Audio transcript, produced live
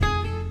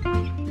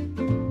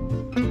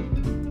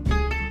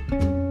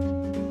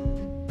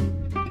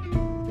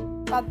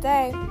bad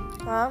day,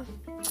 huh?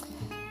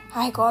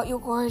 I got you,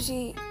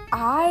 Gorgie.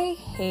 I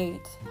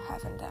hate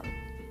having them.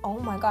 Oh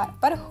my god.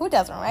 But who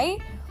doesn't, right?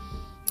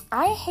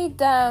 I hate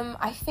them,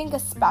 I think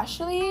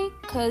especially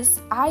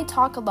because I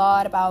talk a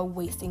lot about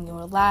wasting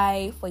your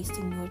life,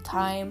 wasting your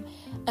time.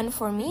 And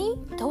for me,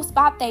 those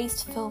bad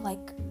days feel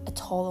like a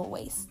total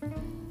waste.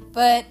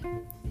 But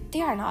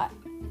they are not.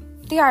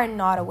 They are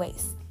not a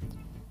waste.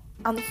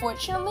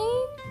 Unfortunately,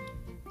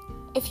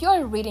 if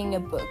you're reading a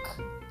book,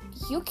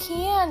 you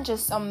can't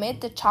just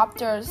omit the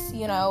chapters,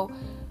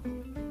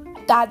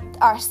 that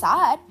are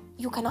sad.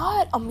 You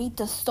cannot omit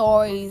the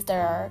stories that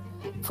are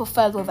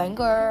fulfilled with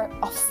anger,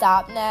 of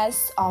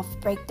sadness, of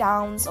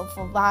breakdowns, of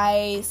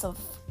lies, of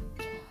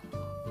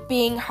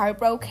being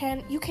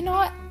heartbroken. You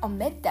cannot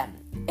omit them.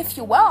 If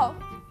you will,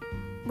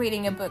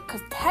 reading a book,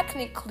 because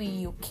technically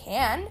you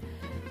can,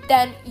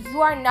 then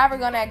you are never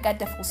going to get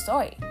the full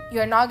story.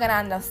 You're not going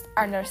to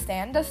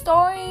understand the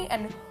story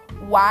and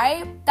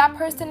why that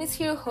person is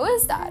here. Who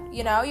is that?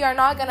 You're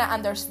not going to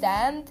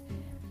understand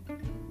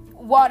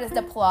what is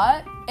the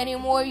plot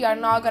anymore. You're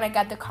not going to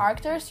get the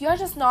characters. You're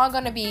just not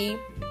going to be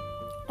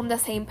on the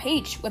same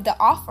page with the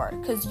author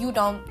because you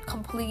don't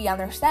completely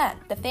understand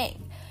the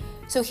thing.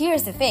 So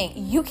here's the thing.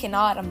 You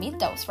cannot omit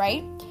those,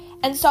 right?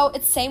 And so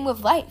it's same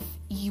with life.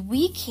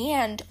 We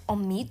can't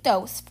omit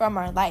those from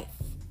our life.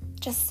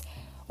 Just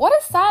what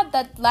is sad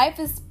that life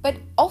is, but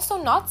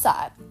also not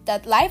sad.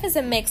 That life is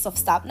a mix of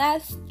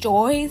sadness,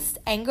 joys,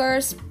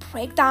 angers,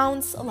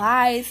 breakdowns,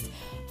 lies,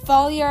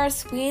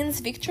 failures, wins,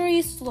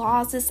 victories,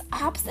 losses,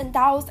 ups and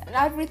downs, and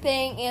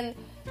everything. And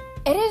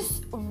it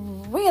is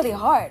really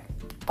hard.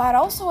 But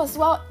also as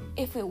well,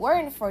 if it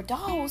weren't for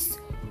those,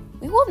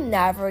 we will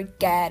never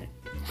get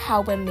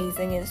how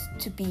amazing it is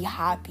to be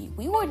happy.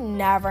 We would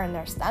never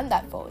understand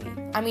that fully.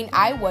 I mean,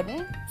 I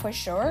wouldn't, for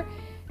sure.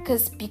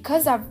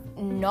 Because I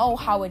know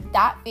how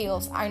that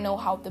feels. I know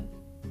how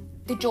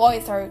the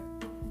joys are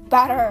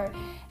better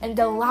and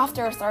the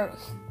laughters are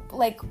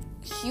like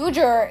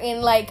huger,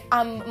 and like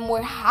I'm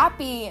more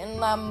happy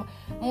and I'm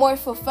more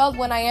fulfilled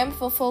when I am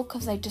fulfilled,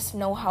 because I just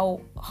know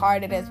how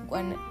hard it is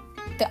when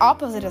the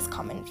opposite is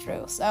coming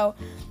through. So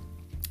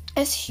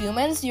as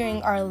humans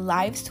during our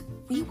lives,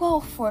 we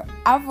will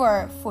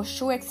forever for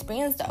sure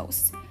experience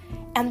those,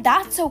 and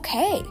that's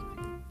okay.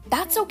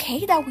 That's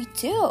okay that we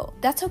do.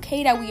 That's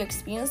okay that we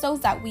experience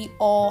those, that we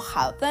all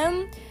have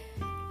them.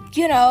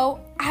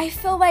 I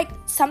feel like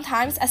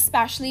sometimes,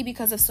 especially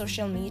because of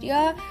social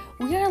media,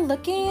 we are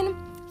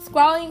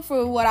scrolling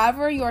through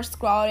whatever you're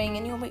scrolling,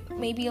 and you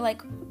may be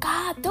like,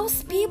 God,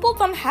 those people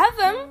don't have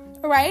them,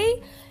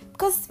 right?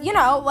 Because,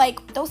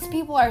 those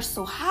people are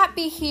so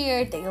happy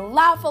here. They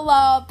laugh a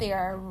lot. They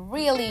are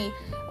really,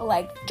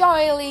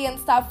 joyly and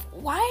stuff.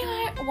 Why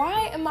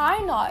am I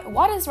not?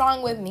 What is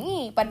wrong with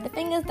me? But the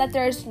thing is that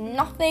there's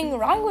nothing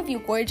wrong with you,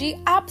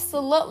 Gorgie.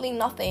 Absolutely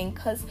nothing.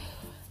 Because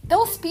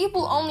those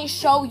people only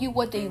show you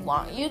what they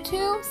want you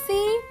to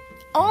see.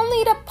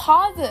 Only the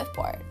positive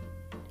part.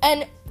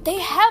 And they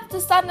have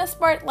the sadness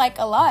part,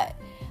 a lot.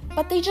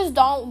 But they just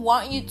don't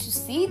want you to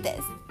see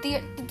this.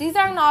 These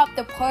are not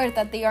the parts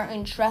that they are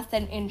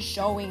interested in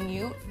showing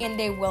you, and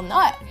they will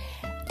not.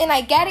 And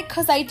I get it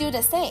because I do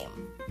the same.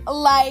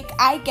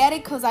 I get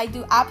it because I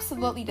do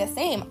absolutely the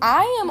same.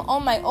 I am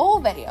on my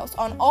old videos,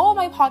 on all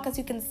my podcasts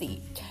you can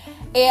see,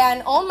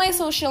 and on my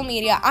social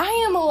media, I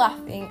am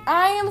laughing.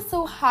 I am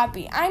so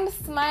happy. I'm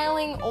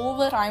smiling all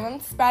the time. I'm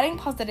spreading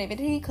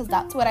positivity because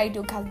that's what I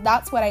do, because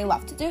that's what I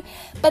love to do.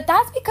 But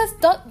that's because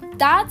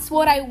that's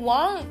what I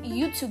want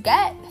you to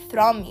get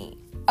from me.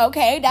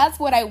 Okay, that's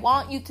what I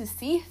want you to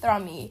see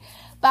from me.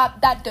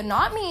 But that do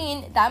not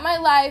mean that my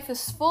life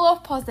is full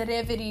of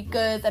positivity,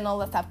 good, and all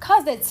that stuff,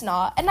 because it's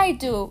not. And I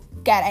do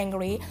get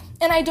angry,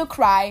 and I do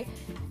cry.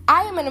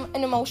 I am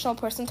an emotional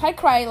person, so I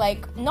cry,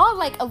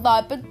 not a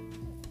lot, but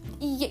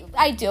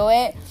I do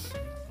it.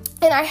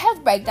 And I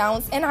have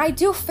breakdowns, and I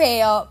do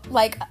fail,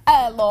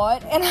 a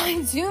lot. And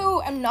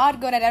I'm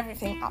not good at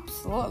everything,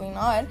 absolutely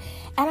not.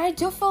 And I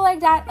do feel like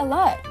that a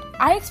lot.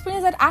 I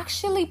experience that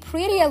actually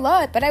pretty a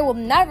lot, but I will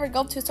never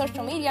go to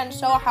social media and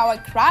show how I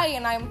cry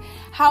and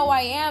how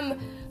I am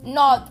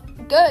not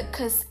good,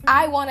 because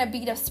I want to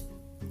be the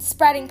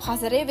spreading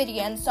positivity,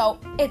 and so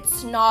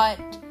it's not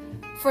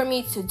for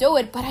me to do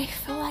it, but I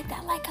feel like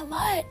that a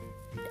lot,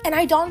 and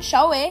I don't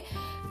show it.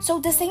 So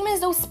the same as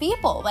those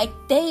people,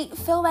 they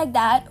feel like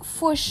that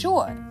for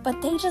sure,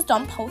 but they just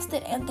don't post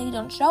it and they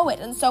don't show it.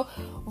 And so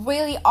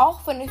really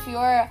often, if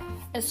you're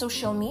in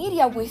social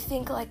media, we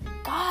think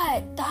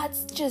God,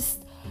 that's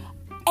just,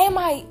 am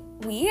I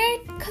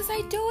weird because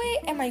I do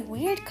it? Am I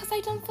weird because I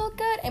don't feel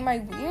good? Am I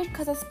weird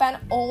because I spend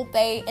all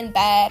day in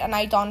bed and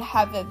I don't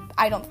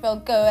feel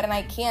good, and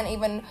I can't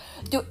even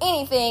do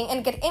anything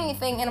and get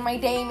anything, and my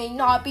day may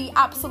not be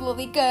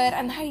absolutely good,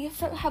 and I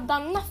have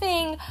done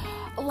nothing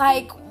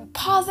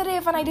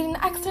positive, and I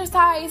didn't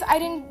exercise, I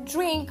didn't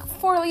drink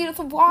 4 liters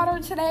of water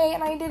today,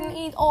 and I didn't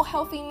eat all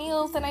healthy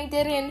meals, and I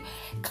didn't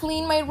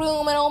clean my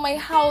room and all my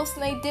house,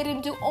 and I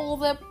didn't do all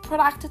the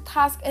productive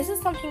tasks. Is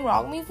there something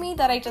wrong with me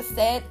that I just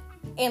did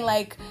in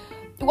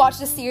watch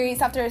the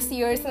series after a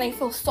series and I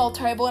feel so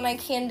terrible and I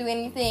can't do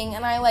anything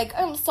and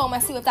I'm so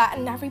messy with that,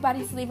 and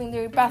everybody's living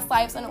their best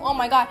lives, and oh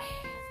my god,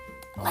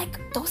 like,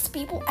 those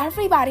people,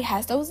 everybody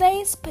has those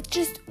days, but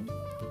just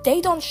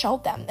they don't show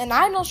them, and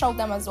I don't show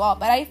them as well,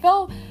 but I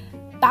feel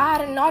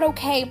bad and not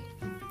okay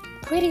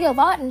pretty a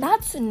lot, and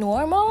that's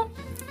normal,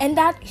 and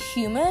that's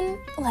human,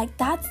 like,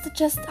 that's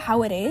just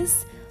how it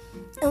is.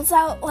 And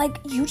so, like,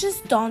 you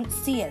just don't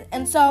see it.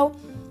 And so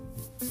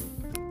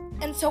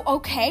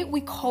okay,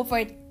 we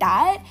covered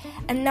that.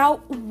 And now,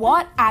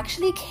 what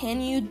actually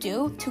can you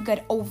do to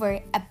get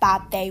over a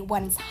bad day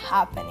when it's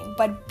happening?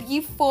 But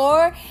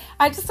before,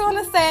 I just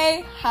want to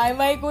say, hi,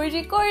 my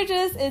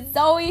gorgeous. It's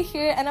Zoe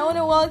here, and I want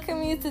to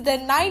welcome you to the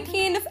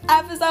 19th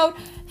episode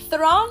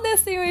from the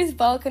series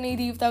Balcony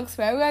Deep Talks,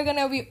 where we are going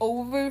to be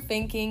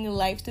overthinking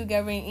life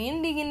together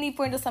and digging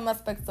deeper into some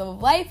aspects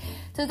of life.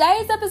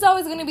 Today's episode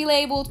is going to be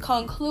labeled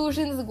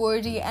Conclusions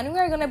Gorgie, and we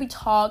are going to be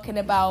talking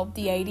about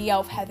the idea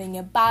of having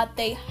a bad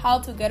day, how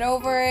to get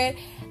over it.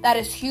 That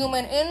is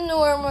human and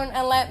normal.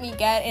 And let me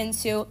get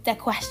into the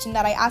question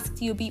that I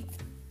asked you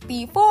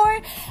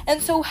before.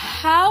 And so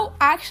how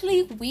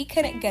actually we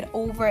can get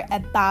over a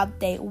bad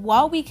day,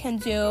 what we can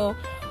do,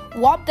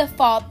 what the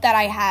thought that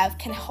I have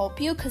can help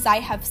you, because I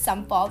have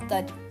some thought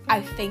that I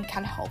think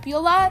can help you a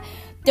lot.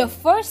 The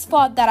first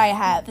thought that I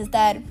have is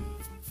that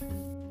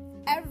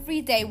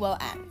every day will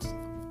end.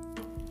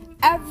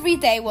 Every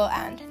day will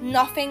end.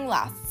 Nothing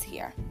lasts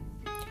here.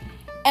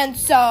 And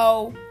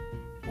so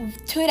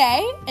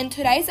in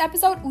today's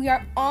episode, we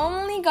are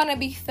only gonna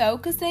be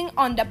focusing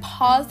on the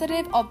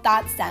positive of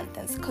that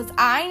sentence, because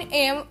I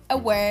am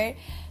aware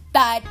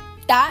that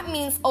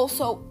means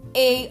also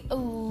a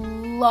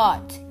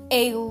lot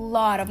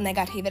of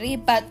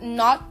negativity, but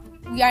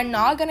we are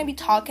not going to be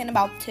talking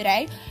about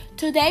today.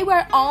 Today,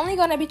 we're only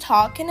going to be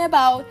talking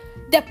about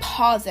the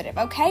positive,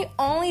 okay?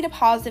 Only the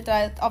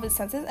positive of the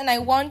sentences, and I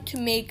want to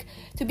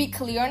be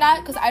clear on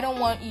that, because I don't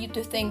want you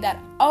to think that,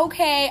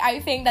 okay, I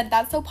think that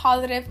that's so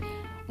positive.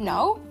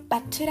 No,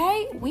 but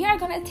today, we are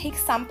going to take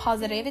some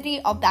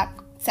positivity of that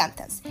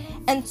sentence.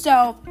 And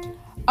so,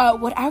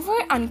 whatever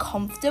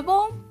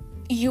uncomfortable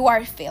you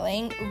are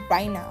feeling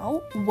right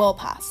now will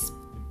pass,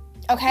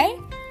 okay?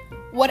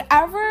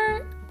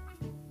 Whatever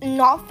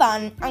not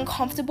fun,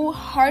 uncomfortable,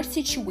 hard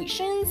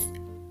situations,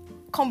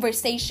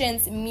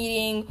 conversations,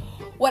 meeting,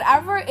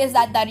 whatever is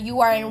that you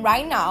are in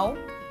right now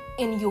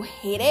and you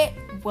hate it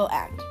will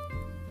end.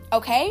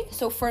 Okay?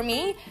 So for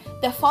me,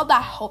 the thought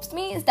that helps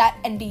me is that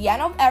at the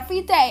end of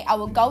every day, I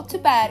will go to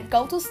bed,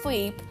 go to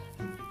sleep,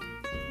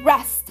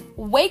 rest,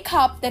 wake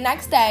up the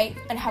next day,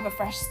 and have a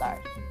fresh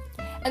start.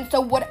 And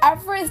so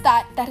whatever is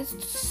that is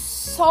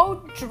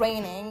so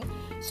draining,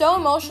 so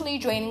emotionally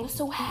draining,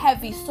 so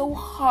heavy, so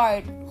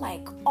hard,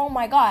 like, oh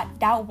my god,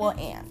 that will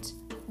end.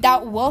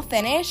 That will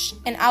finish,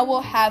 and I will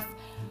have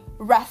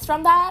rest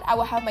from that. I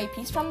will have my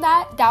peace from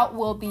that. That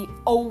will be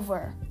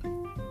over.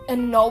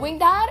 And knowing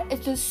that,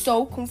 it's just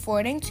so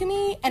comforting to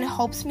me and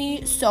helps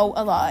me so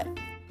a lot.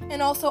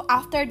 And also,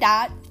 after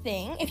that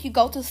thing, if you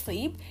go to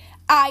sleep,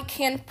 I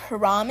can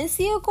promise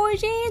you,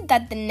 Gorgie,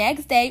 that the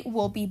next day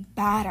will be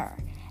better.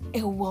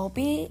 It will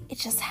be. It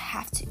just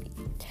have to be.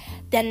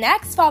 The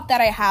next thought that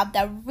I have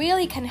that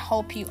really can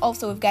help you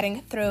also with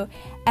getting through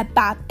a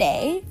bad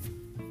day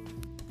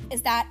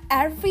is that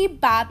every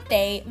bad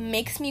day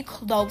makes me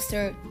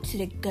closer to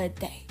the good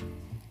day.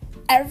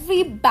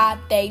 Every bad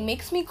day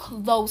makes me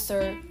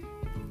closer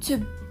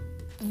to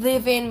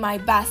living my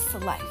best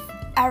life.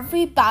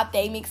 Every bad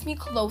day makes me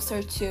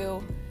closer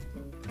to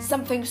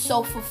something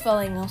so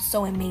fulfilling and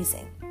so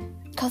amazing.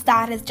 Because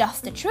that is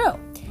just the truth.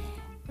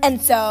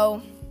 And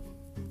so,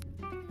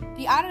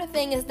 the other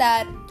thing is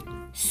that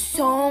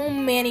so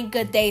many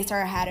good days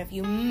are ahead of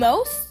you.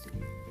 Most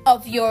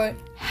of your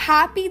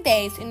happy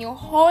days in your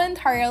whole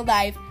entire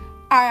life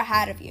are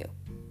ahead of you.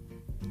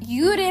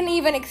 You didn't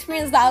even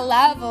experience that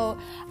level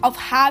of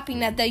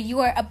happiness that you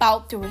are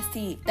about to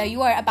receive, that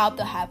you are about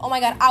to have. Oh my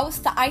god,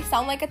 I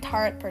sound like a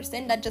tired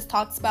person that just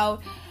talks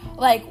about,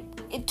 like,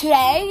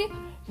 today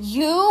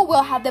you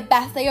will have the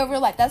best day of your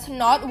life. That's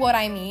not what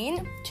I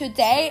mean.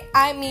 Today,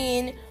 I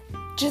mean,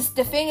 just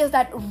the thing is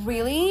that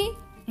really,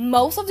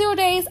 most of your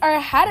days are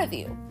ahead of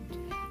you.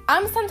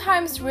 I'm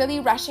sometimes really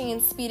rushing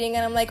and speeding,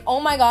 and I'm like, oh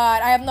my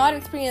god, I have not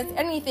experienced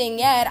anything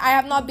yet. I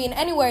have not been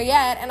anywhere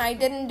yet, and I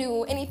didn't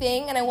do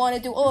anything, and I want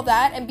to do all of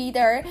that, and be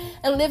there,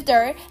 and live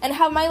there, and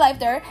have my life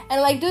there,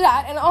 and like do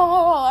that, and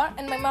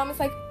and my mom is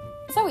like,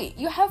 Zoe,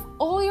 you have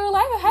all your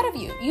life ahead of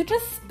you. You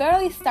just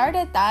barely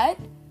started that.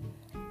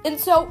 And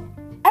so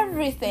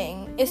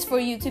everything is for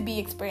you to be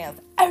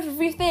experienced.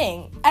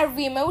 Everything,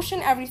 every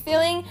emotion, every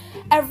feeling,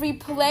 every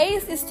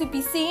place is to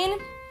be seen.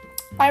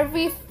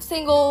 Every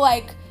single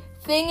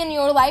thing in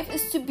your life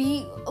is to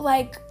be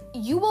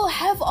you will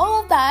have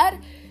all of that.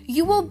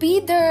 You will be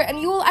there and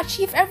you will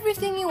achieve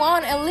everything you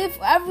want and live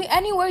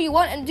anywhere you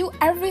want and do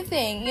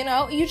everything.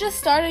 You just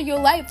started your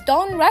life.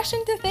 Don't rush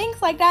into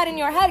things like that in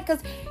your head,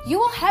 because you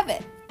will have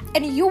it.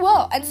 And you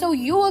will. And so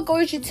you will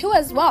gorge it too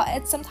as well.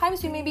 And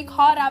sometimes you may be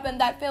caught up in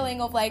that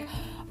feeling of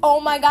oh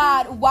my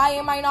God, why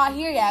am I not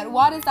here yet?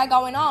 What is that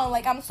going on?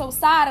 Like, I'm so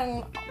sad.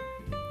 And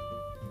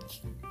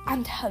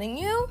I'm telling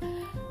you,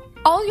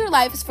 all your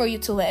life is for you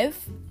to live,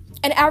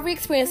 and every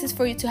experience is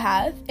for you to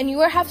have, and you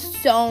will have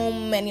so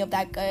many of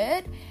that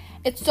good.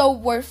 It's so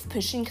worth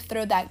pushing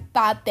through that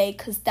bad day,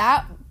 because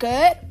that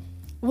good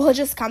will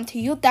just come to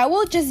you. That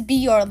will just be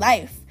your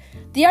life.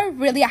 They are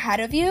really ahead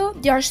of you.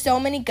 There are so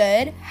many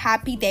good,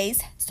 happy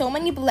days, so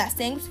many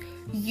blessings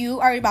you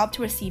are about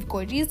to receive,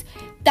 gorgeous.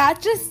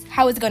 That's just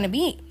how it's gonna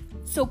be.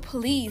 So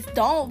please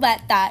don't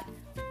let that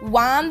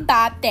one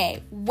bad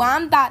day,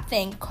 one bad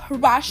thing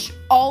crush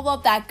all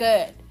of that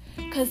good.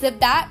 Because if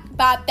that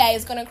bad day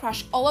is gonna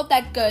crush all of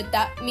that good,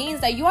 that means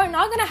that you are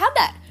not gonna have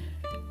that.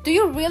 Do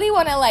you really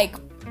wanna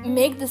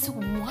make this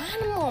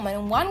one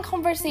moment, one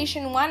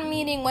conversation, one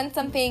meeting, one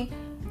something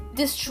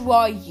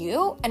destroy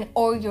you and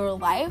or your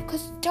life?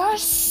 Because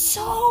there's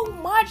so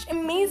much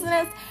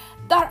amazingness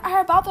that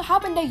are about to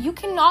happen that you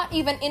cannot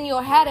even in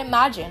your head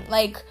imagine.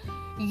 Like,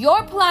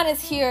 your plan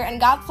is here and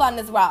God's plan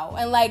as well,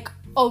 and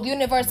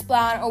universe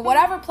plan or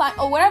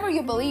whatever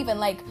you believe in.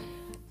 Like,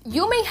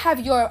 you may have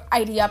your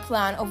idea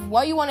plan of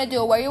what you want to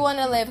do, where you want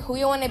to live, who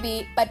you want to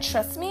be, but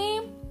trust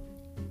me,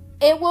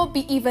 it will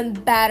be even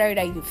better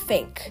than you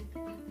think,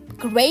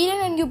 greater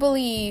than you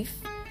believe,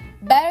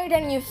 better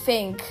than you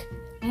think,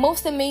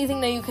 most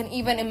amazing than you can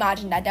even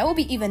imagine. That will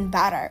be even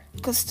better.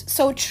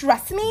 So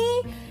trust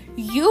me,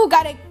 you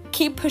gotta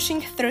keep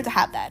pushing through to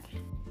have that.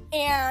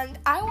 And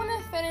I want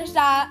to finish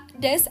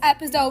this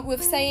episode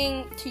with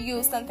saying to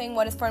you something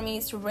what is for me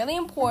is really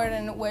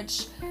important,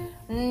 which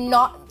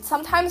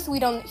sometimes we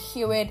don't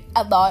hear it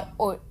a lot,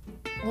 or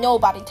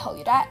nobody tell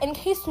you that. In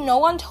case no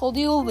one told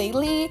you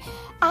lately,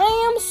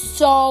 I am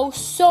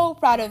so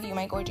proud of you,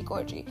 my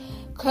gorgy,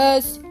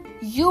 because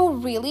you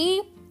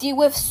really deal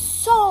with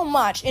so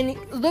much, and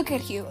look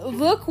at you,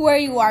 look where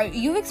you are.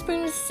 You've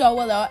experienced so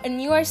a lot,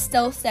 and you are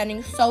still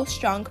standing so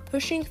strong,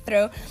 pushing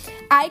through.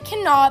 I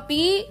cannot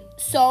be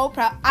so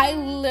proud. I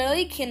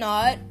literally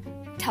cannot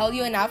tell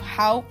you enough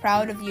how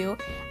proud of you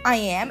I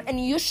am,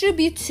 and you should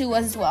be too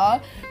as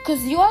well,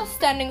 because you are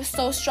standing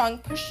so strong,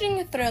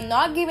 pushing through,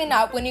 not giving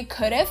up when you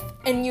could have,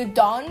 and you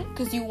don't,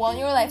 because you want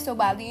your life so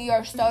badly. You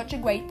are such a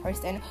great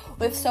person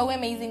with so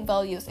amazing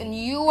values, and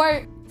you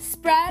are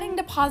spreading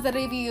the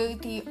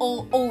positivity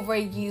all over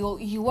you.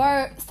 You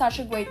are such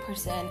a great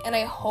person, and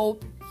I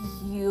hope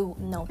you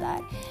know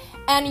that.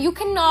 And you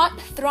cannot,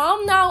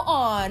 from now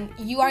on,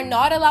 you are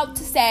not allowed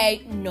to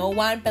say, no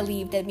one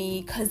believed in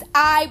me, because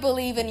I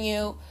believe in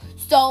you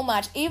so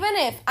much. Even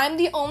if I'm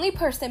the only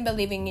person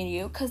believing in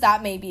you, because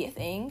that may be a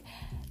thing,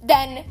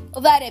 then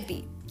let it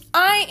be.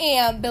 I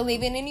am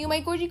believing in you,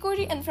 my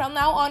gorgy, and from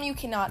now on, you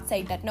cannot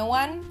say that no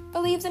one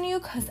believes in you,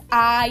 because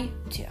I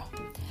do.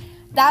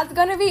 That's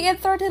gonna be it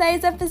for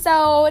today's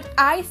episode.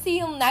 I see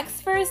you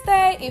next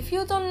Thursday. If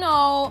you don't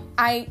know,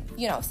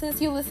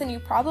 since you listen, you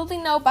probably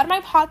know, but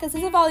my podcast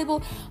is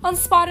available on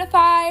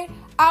Spotify,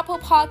 Apple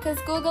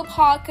Podcasts, Google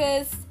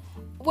Podcasts,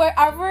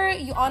 wherever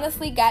you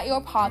honestly get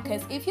your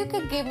podcast. If you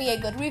could give me a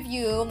good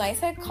review,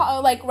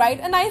 write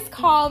a nice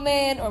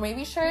comment, or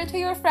maybe share it to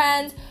your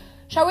friends,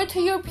 show it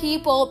to your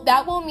people,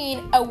 that will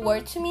mean a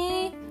word to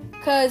me,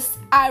 because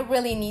I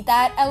really need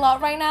that a lot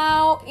right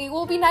now. It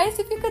will be nice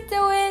if you could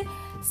do it.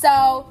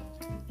 So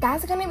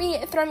that's gonna be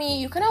it for me.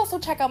 You can also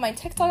check out my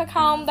TikTok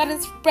account that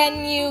is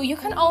brand new. You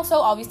can also,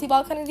 obviously,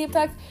 Balcony Deep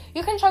Talks.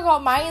 You can check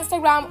out my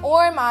Instagram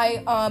or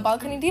my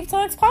Balcony Deep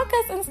Talks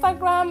podcast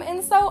Instagram.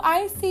 And so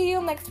I see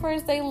you next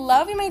Thursday.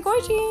 Love you, my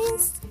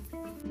gorgies.